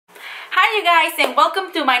Hi you guys, and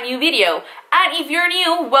welcome to my new video. And if you're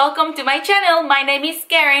new, welcome to my channel. My name is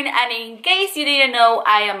Karen, and in case you didn't know,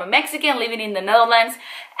 I am a Mexican living in the Netherlands,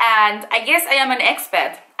 and I guess I am an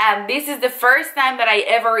expat. And this is the first time that I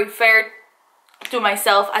ever referred to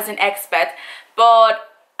myself as an expat, but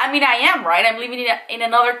I mean I am, right? I'm living in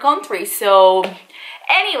another country. So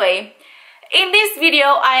anyway, in this video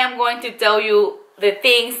I am going to tell you the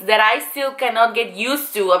things that I still cannot get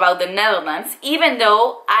used to about the Netherlands, even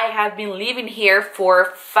though I have been living here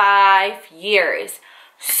for 5 years.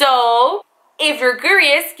 So if you're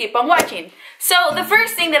curious, keep on watching. So the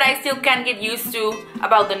first thing that I still can't get used to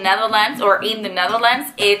about the Netherlands, or in the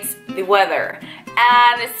Netherlands, it's the weather,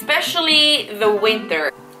 and especially the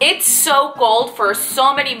winter. It's so cold for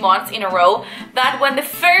so many months in a row that when the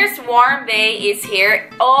first warm day is here,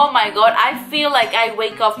 oh my god, I feel like I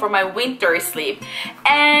wake up from my winter sleep.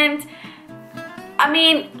 And I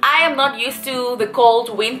mean, I am not used to the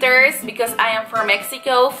cold winters because I am from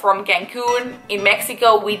Mexico, from Cancun. In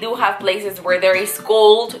Mexico, we do have places where there is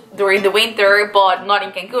cold during the winter, but not in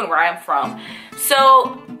Cancun, where I'm from.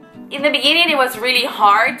 So in the beginning, it was really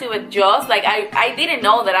hard to adjust. Like, I didn't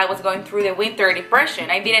know that I was going through the winter depression.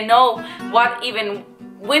 I didn't know what even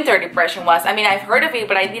winter depression was. I mean, I've heard of it,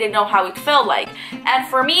 but I didn't know how it felt like. And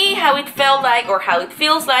for me, how it felt like, or how it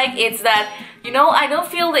feels like, it's that, you know, I don't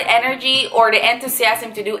feel the energy or the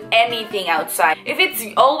enthusiasm to do anything outside. If it's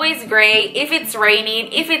always gray, if it's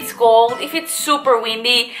raining, if it's cold, if it's super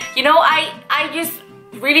windy, you know, I just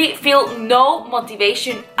really feel no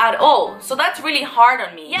motivation at all. So that's really hard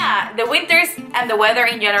on me. Yeah, the winters and the weather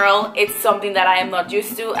in general, it's something that I am not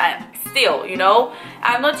used to, and still, you know,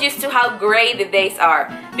 I'm not used to how gray the days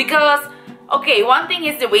are. Because, okay, one thing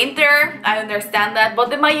is the winter, I understand that,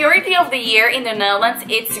 but the majority of the year in the Netherlands,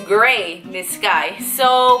 it's gray, the sky.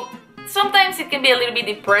 So sometimes it can be a little bit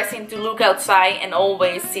depressing to look outside and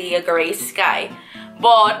always see a gray sky.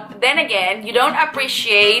 But then again, you don't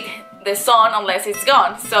appreciate the sun unless it's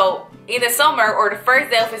gone. So in the summer, or the first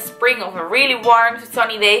day of spring, of a really warm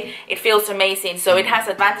sunny day, it feels amazing. So it has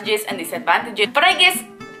advantages and disadvantages, but I guess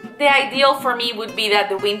the ideal for me would be that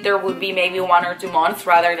the winter would be maybe 1 or 2 months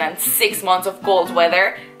rather than 6 months of cold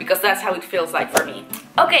weather, because that's how it feels like for me.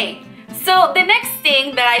 Okay, so the next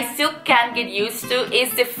thing that I still can't get used to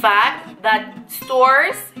is the fact that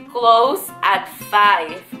stores close at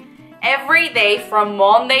 5 every day, from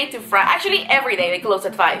Monday to Friday. Actually, every day they close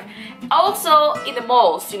at 5. Also in the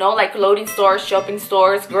malls, you know, like clothing stores, shopping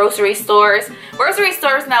stores, grocery stores. Grocery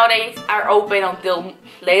stores nowadays are open until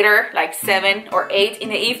later, like 7 or 8 in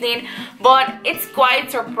the evening. But it's quite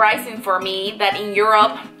surprising for me that in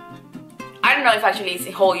Europe, I don't know if actually it's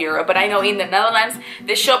in whole Europe, but I know in the Netherlands,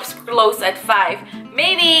 the shops close at 5.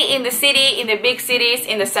 Maybe in the city, in the big cities,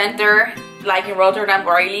 in the center, like in Rotterdam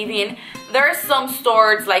where I live in, there are some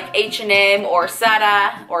stores like H&M or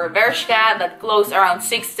Zara or Bershka that close around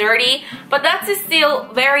 6:30, but that's still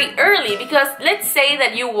very early, because let's say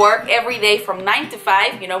that you work every day from 9 to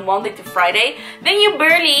 5, you know, Monday to Friday, then you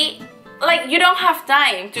barely, like, you don't have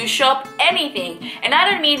time to shop anything. And I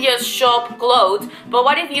don't mean just shop clothes, but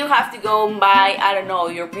what if you have to go and buy, I don't know,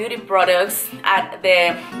 your beauty products at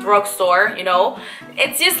the drugstore, you know?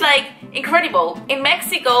 It's just like incredible. In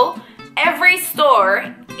Mexico, every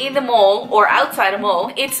store in the mall or outside the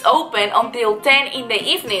mall, it's open until 10 in the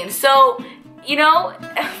evening. So, you know,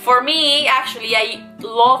 for me, actually, I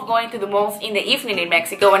love going to the malls in the evening in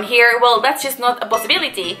Mexico, and here, well, that's just not a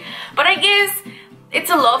possibility. But I guess it's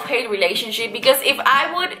a love-hate relationship, because if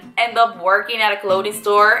I would end up working at a clothing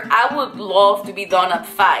store, I would love to be done at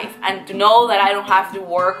 5 and to know that I don't have to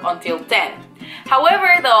work until 10. However,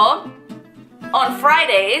 though, on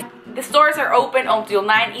Fridays, the stores are open until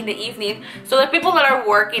 9 in the evening, so the people that are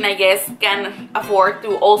working, I guess, can afford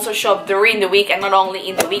to also shop during the week and not only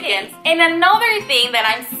in the weekends. And another thing that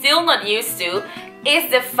I'm still not used to is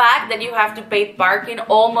the fact that you have to pay parking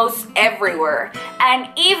almost everywhere, and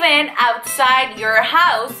even outside your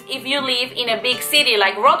house if you live in a big city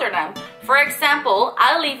like Rotterdam. For example,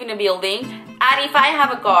 I live in a building, and if I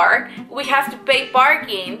have a car, we have to pay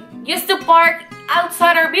parking just to park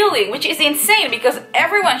outside our building, which is insane, because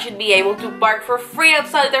everyone should be able to park for free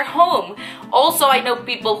outside their home. Also, I know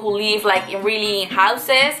people who live like in really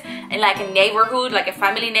houses in like a neighborhood, like a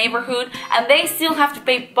family neighborhood, and they still have to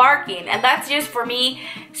pay parking. And that's just, for me,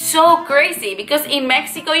 so crazy, because in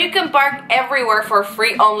Mexico you can park everywhere for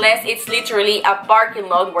free unless it's literally a parking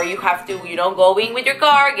lot where you have to, you know, go in with your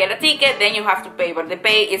car, get a ticket, then you have to pay. But the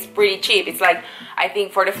pay is pretty cheap. It's like, I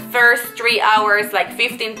think for the first 3 hours, like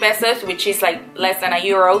 15 pesos, which is like less than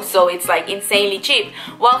 €1, so it's like insanely cheap.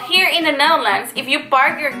 While here in the Netherlands, if you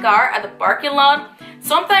park your car at the parking lot,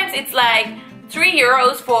 sometimes it's like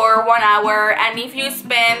 €3 for 1 hour, and if you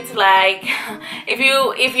spend like if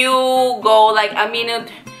you go like a minute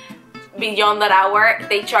beyond that hour,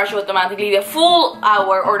 they charge you automatically the full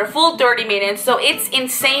hour or the full 30 minutes. So it's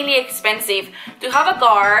insanely expensive to have a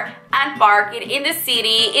car and park it in the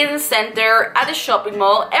city, in the center, at the shopping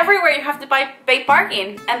mall. Everywhere you have to pay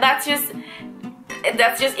parking, and that's just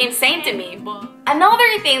insane to me.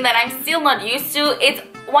 Another thing that I'm still not used to, it's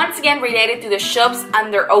once again related to the shops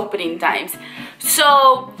and their opening times.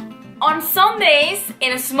 So on Sundays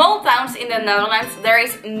in small towns in the Netherlands, there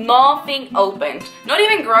is nothing open. Not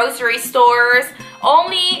even grocery stores,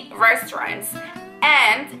 only restaurants.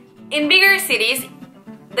 And in bigger cities,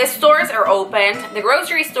 the stores are open, the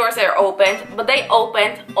grocery stores are open, but they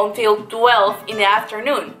open until 12 in the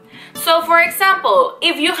afternoon. So for example,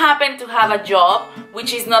 if you happen to have a job,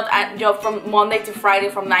 which is not a job from Monday to Friday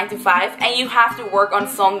from 9 to 5, and you have to work on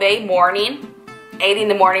Sunday morning, 8 in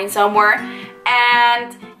the morning somewhere,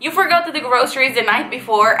 and you forgot to do groceries the night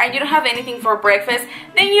before and you don't have anything for breakfast,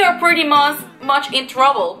 then you are pretty much in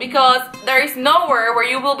trouble, because there is nowhere where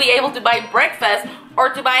you will be able to buy breakfast or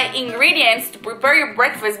to buy ingredients to prepare your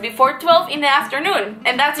breakfast before 12 in the afternoon.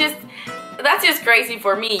 And that's just crazy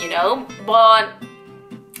for me, you know. But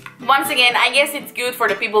once again, I guess it's good for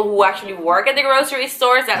the people who actually work at the grocery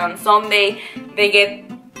stores, that on Sunday they get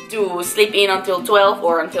to sleep in until 12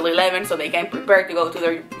 or until 11 so they can prepare to go to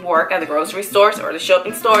their work at the grocery stores or the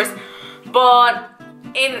shopping stores. But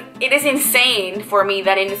it is insane for me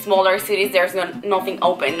that in the smaller cities there's nothing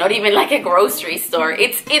open, not even like a grocery store.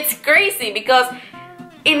 It's crazy, because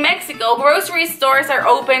in Mexico grocery stores are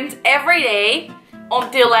opened every day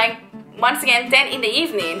until like, once again, 10 in the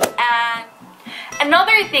evening. And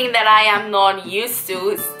another thing that I am not used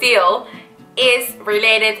to still is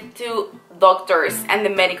related to doctors and the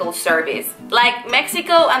medical service. Like,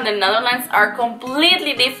 Mexico and the Netherlands are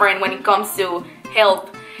completely different when it comes to health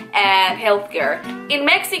and healthcare. In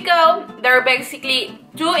Mexico, there are basically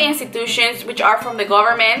two institutions which are from the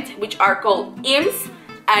government, which are called IMSS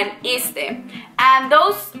and ISSSTE. And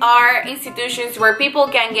those are institutions where people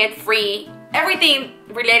can get free. Everything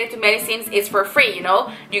related to medicines is for free, you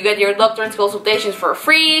know. You get your doctor's consultations for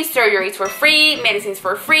free, surgeries for free, medicines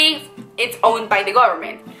for free. It's owned by the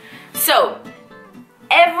government. So,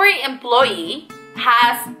 every employee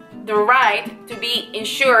has the right to be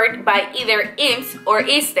insured by either IMSS or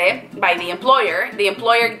ISSSTE, by the employer. The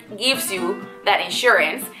employer gives you that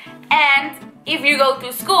insurance. And if you go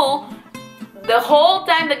to school, the whole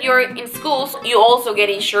time that you're in school, you also get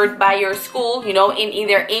insured by your school, you know, in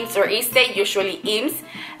either IMSS or ISSSTE, usually IMSS.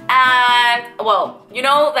 And, well, you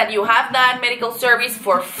know that you have that medical service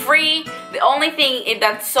for free. The only thing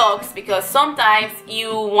that sucks, because sometimes you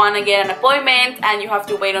want to get an appointment and you have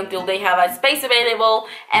to wait until they have a space available,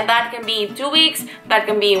 and that can be in 2 weeks, that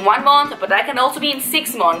can be in 1 month, but that can also be in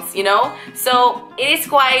 6 months, you know. So it is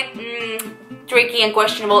quite tricky and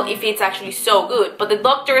questionable if it's actually so good. But the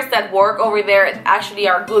doctors that work over there actually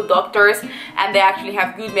are good doctors, and they actually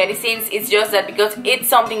have good medicines. It's just that because it's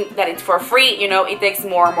something that it's for free, you know, it takes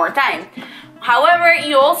more and more time. However,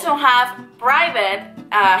 you also have private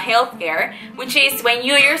healthcare, which is when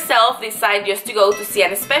you yourself decide just to go to see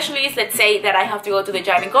an specialist. Let's say that I have to go to the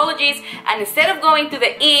gynecologist, and instead of going to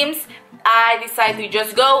the IMSS, I decide to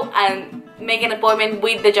just go and make an appointment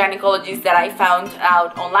with the gynecologist that I found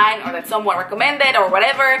out online, or that someone recommended, or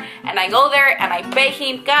whatever, and I go there and I pay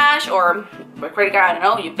him cash or credit card, I don't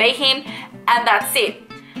know, you pay him, and that's it.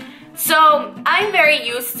 So I'm very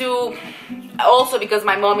used to, also because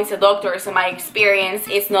my mom is a doctor, so my experience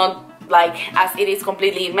is not like as it is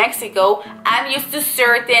completely in Mexico. I'm used to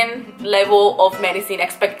certain level of medicine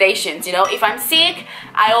expectations, you know. If I'm sick,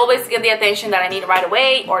 I always get the attention that I need right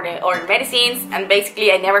away, or the medicines, and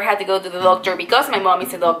basically I never had to go to the doctor because my mom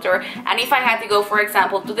is a doctor. And if I had to go, for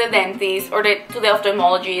example, to the dentist or to the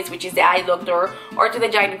ophthalmologist, which is the eye doctor, or to the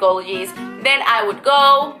gynecologist, then I would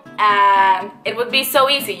go, and it would be so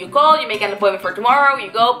easy. You call, you make an appointment for tomorrow,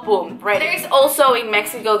 you go, boom, right. There is also in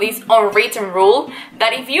Mexico this unwritten rule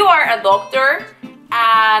that if you are a doctor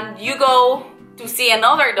and you go to see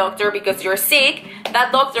another doctor because you're sick,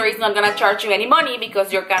 that doctor is not gonna charge you any money,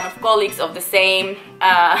 because you're kind of colleagues of the same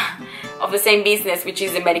business, which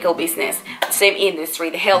is the medical business, the same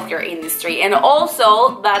industry, the healthcare industry. And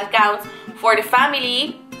also that counts for the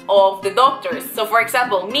family of the doctors. So for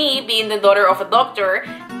example, me being the daughter of a doctor,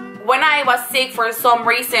 when I was sick for some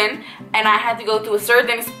reason and I had to go to a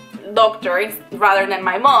certain doctor rather than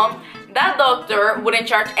my mom, that doctor wouldn't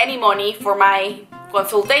charge any money for my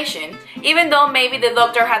consultation, even though maybe the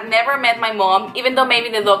doctor had never met my mom, even though maybe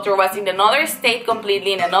the doctor was in another state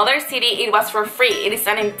completely, in another city. It was for free. It is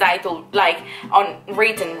an entitled, like,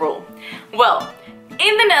 unwritten rule. Well,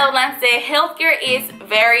 in the Netherlands, the healthcare is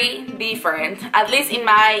very different, at least in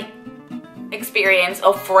my experience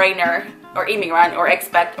of foreigner or immigrant or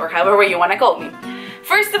expat or however you want to call me.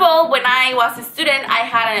 First of all, when I was a student, I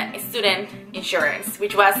had a student insurance,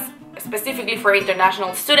 which was specifically for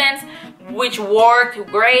international students, which worked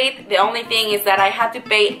great. The only thing is that I had to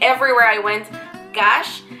pay everywhere I went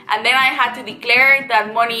cash, and then I had to declare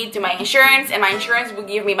that money to my insurance, and my insurance would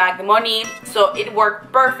give me back the money, so it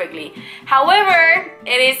worked perfectly. However,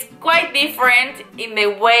 it is quite different in the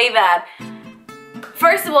way that,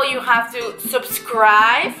 first of all, you have to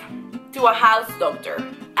subscribe to a house doctor,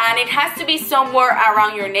 and it has to be somewhere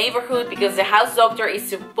around your neighborhood, because the house doctor is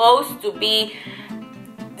supposed to be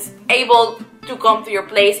able to come to your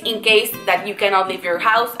place in case that you cannot leave your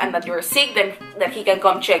house and that you're sick, then that he can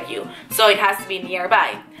come check you. So it has to be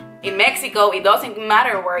nearby. In Mexico, it doesn't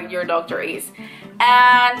matter where your doctor is.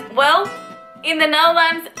 And well, in the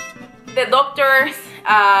Netherlands, the doctors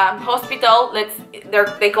hospital,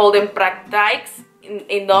 they call them praktijks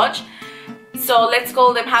in Dutch, so let's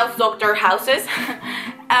call them house doctor houses.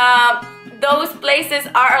 Those places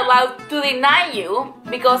are allowed to deny you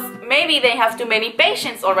because maybe they have too many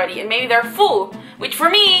patients already and maybe they're full, which for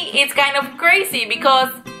me it's kind of crazy,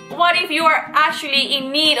 because what if you are actually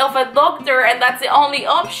in need of a doctor and that's the only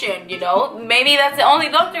option, you know? Maybe that's the only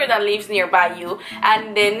doctor that lives nearby you,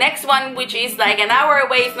 and the next one, which is like an hour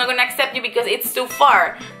away, is not gonna accept you because it's too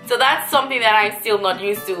far. So that's something that I'm still not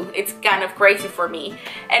used to. It's kind of crazy for me.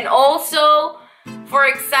 And also, for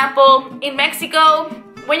example, in Mexico,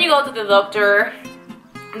 when you go to the doctor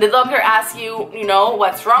asks you, you know,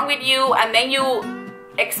 what's wrong with you, and then you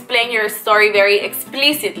explain your story very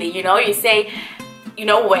explicitly, you know, you say, you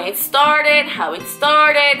know, when it started, how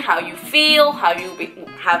you feel, how you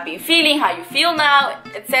have been feeling, how you feel now,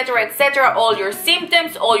 etc., etc., all your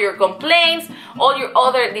symptoms, all your complaints, all your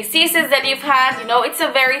other diseases that you've had, you know. It's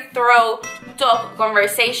a very thorough talk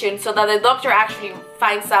conversation so that the doctor actually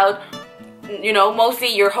finds out, you know,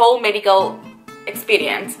 mostly your whole medical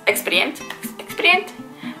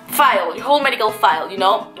file, your whole medical file, you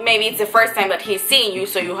know. Maybe it's the first time that he's seeing you,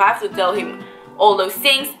 so you have to tell him all those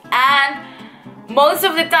things. And most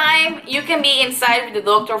of the time you can be inside with the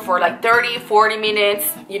doctor for like 30-40 minutes,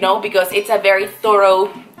 you know, because it's a very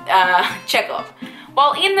thorough checkup.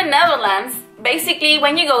 While in the Netherlands, basically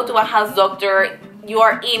when you go to a house doctor, you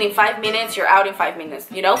are in 5 minutes, you're out in 5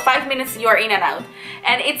 minutes, you know, 5 minutes you are in and out.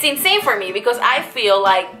 And it's insane for me because I feel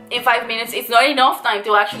like in 5 minutes it's not enough time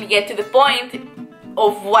to actually get to the point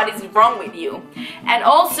of what is wrong with you. And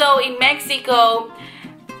also in Mexico,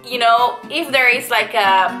 you know, if there is like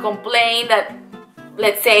a complaint that,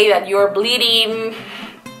 let's say that you're bleeding,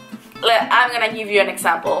 I'm gonna give you an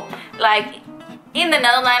example. Like in the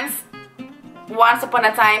Netherlands, once upon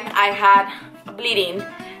a time I had bleeding,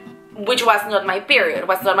 which was not my period,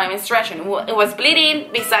 was not my menstruation. It was bleeding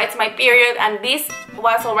besides my period, and this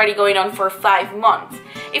was already going on for 5 months.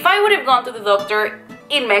 If I would have gone to the doctor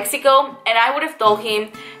in Mexico and I would have told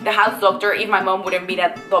him, the house doctor, if my mom wouldn't be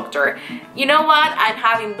that doctor, you know what, I'm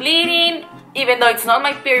having bleeding, even though it's not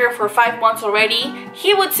my period for 5 months already,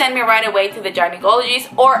 he would send me right away to the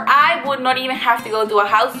gynecologist, or I would not even have to go to a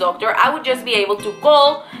house doctor. I would just be able to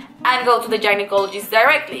call and go to the gynecologist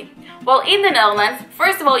directly. Well, in the Netherlands,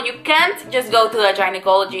 first of all, you can't just go to a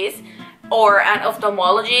gynecologist or an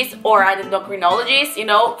ophthalmologist or an endocrinologist, you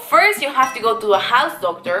know. First, you have to go to a house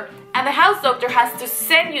doctor, and the house doctor has to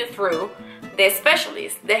send you through the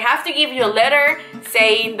specialist. They have to give you a letter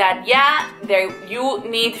saying that, yeah, you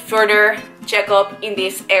need further checkup in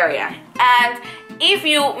this area. And if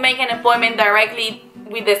you make an appointment directly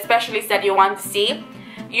with the specialist that you want to see,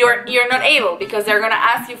 you're not able, because they're gonna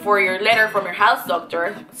ask you for your letter from your house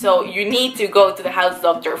doctor, so you need to go to the house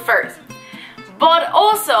doctor first. But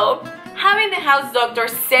also, having the house doctor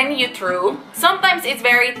send you through, sometimes it's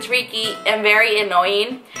very tricky and very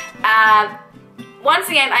annoying. Once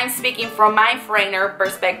again, I'm speaking from my foreigner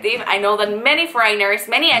perspective. I know that many foreigners,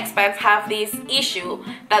 many expats have this issue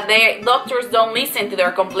that their doctors don't listen to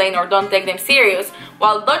their complaint or don't take them serious,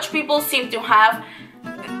 while Dutch people seem to have,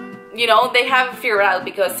 you know, they have it figured out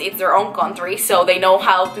because it's their own country, so they know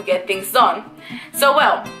how to get things done. So,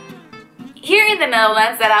 well, here in the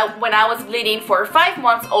Netherlands, when I was bleeding for 5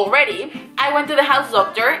 months already, I went to the house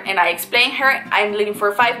doctor and I explained her, I'm bleeding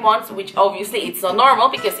for 5 months, which obviously it's not normal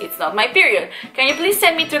because it's not my period. Can you please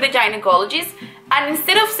send me to the gynecologist? And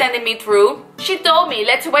instead of sending me through, she told me,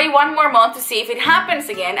 let's wait 1 more month to see if it happens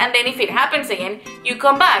again, and then if it happens again, you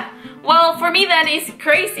come back. Well, for me that is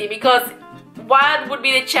crazy, because what would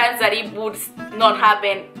be the chance that it would not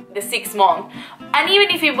happen the 6th month? And even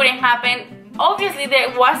if it wouldn't happen, obviously there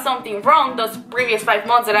was something wrong those previous 5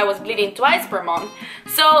 months that I was bleeding twice per month.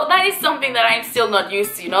 So that is something that I'm still not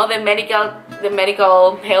used to, you know, the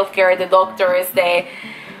medical healthcare, the doctors,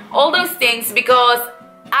 all those things, because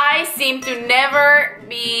I seem to never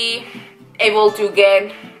be able to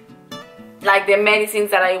get like the medicines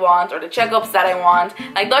that I want or the checkups that I want.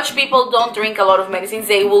 Like Dutch people don't drink a lot of medicines.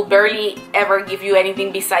 They will barely ever give you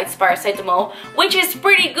anything besides paracetamol, which is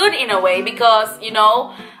pretty good in a way, because, you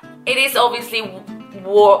know, it is obviously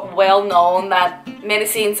well known that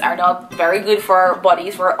medicines are not very good for our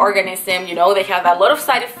bodies, for our organism. You know, they have a lot of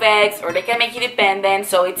side effects, or they can make you dependent.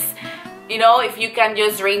 So it's, you know, if you can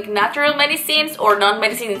just drink natural medicines or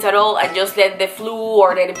non-medicines at all and just let the flu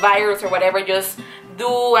or the virus or whatever just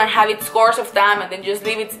do and have its course of time, and then just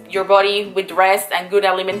leave your body with rest and good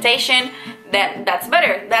alimentation, then that's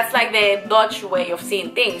better. That's like the Dutch way of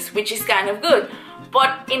seeing things, which is kind of good.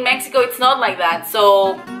 But in Mexico it's not like that.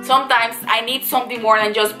 So sometimes I need something more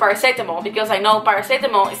than just paracetamol, because I know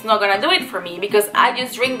paracetamol is not gonna do it for me, because I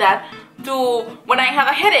just drink that to when I have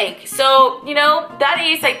a headache. So, you know, that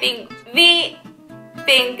is, I think, the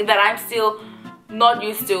thing that I'm still not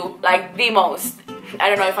used to, like the most. I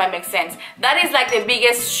don't know if I make sense. That is like the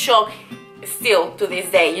biggest shock still to this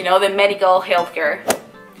day, you know, the medical healthcare.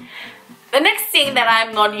 The next thing that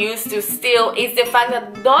I'm not used to still is the fact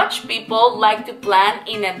that Dutch people like to plan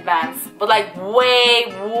in advance, but like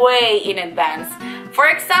way in advance. For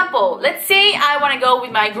example, let's say I want to go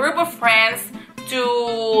with my group of friends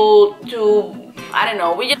to I don't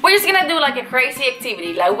know, we're just gonna do like a crazy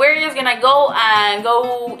activity, like we're just gonna go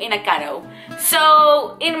in a canoe.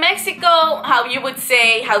 So in Mexico, how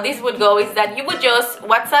this would go is that you would just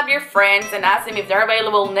WhatsApp your friends and ask them if they're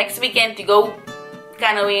available next weekend to go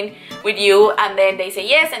canoeing with you, and then they say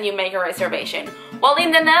yes and you make a reservation. Well,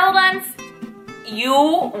 in the Netherlands, you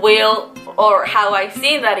will, or how I've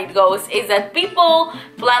seen that it goes, is that people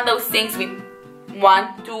plan those things with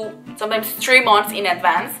 1, 2, sometimes 3 months in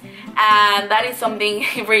advance, and that is something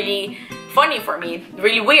really funny for me,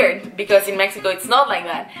 really weird, because in Mexico it's not like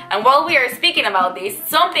that. And while we are speaking about this,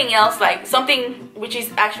 something else, like something which is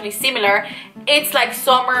actually similar, it's like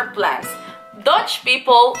summer plans. Dutch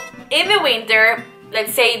people in the winter,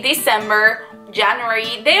 let's say December,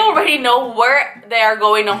 January, they already know where they are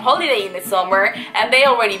going on holiday in the summer, and they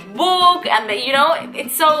already book, and they, you know,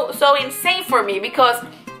 it's so insane for me, because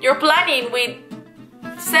you're planning with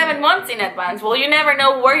 7 months in advance. Well, you never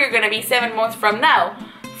know where you're gonna be 7 months from now.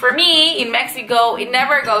 For me, in Mexico, it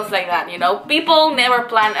never goes like that, you know. People never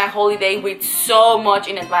plan a holiday with so much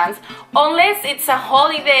in advance, unless it's a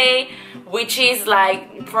holiday which is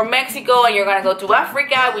like from Mexico and you're gonna go to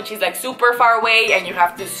Africa, which is like super far away, and you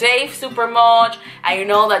have to save super much, and you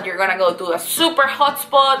know that you're gonna go to a super hot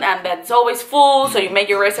spot and that's always full, so you make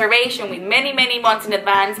your reservation with many months in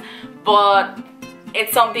advance. But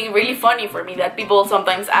it's something really funny for me that people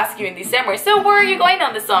sometimes ask you in December, so where are you going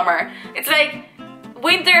on the summer? It's like,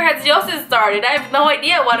 winter has just started. I have no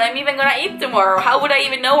idea what I'm even gonna eat tomorrow. How would I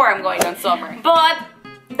even know where I'm going on summer? But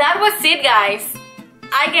that was it, guys.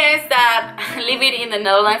 I guess that living in the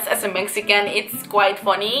Netherlands as a Mexican, it's quite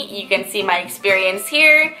funny. You can see my experience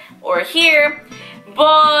here or here.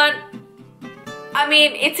 But I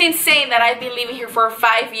mean, it's insane that I've been living here for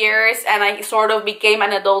 5 years, and I sort of became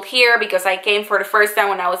an adult here because I came for the first time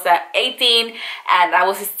when I was 18, and I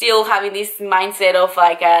was still having this mindset of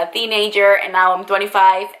like a teenager, and now I'm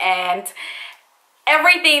 25, and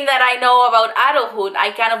everything that I know about adulthood,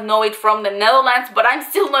 I kind of know it from the Netherlands, but I'm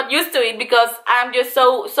still not used to it because I'm just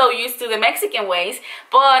so used to the Mexican ways.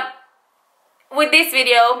 But with this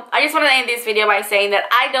video, I just want to end this video by saying that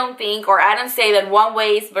I don't think, or I don't say that one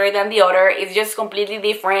way is better than the other. It's just completely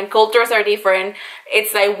different. Cultures are different.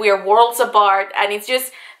 It's like we're worlds apart, and it's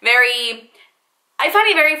just I find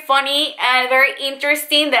it very funny and very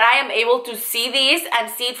interesting that I am able to see this and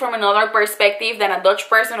see it from another perspective than a Dutch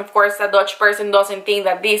person. Of course, a Dutch person doesn't think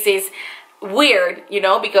that this is weird, you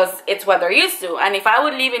know, because it's what they're used to. And if I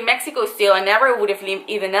would live in Mexico still, I never would have lived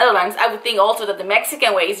in the Netherlands, I would think also that the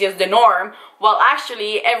Mexican way is just the norm, while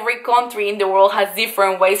actually every country in the world has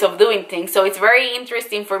different ways of doing things. So it's very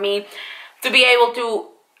interesting for me to be able to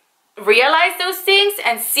realize those things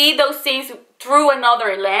and see those things through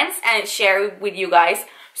another lens and share it with you guys.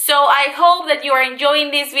 So I hope that you are enjoying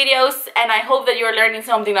these videos, and I hope that you're learning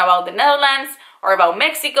something about the Netherlands, or about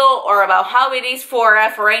Mexico, or about how it is for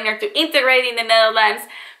a foreigner to integrate in the Netherlands.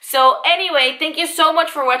 So anyway, thank you so much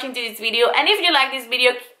for watching this video, and if you like this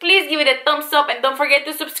video, please give it a thumbs up and don't forget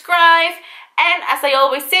to subscribe. And as I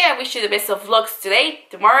always say, I wish you the best of lucks today,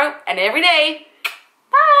 tomorrow, and every day.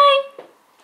 Bye!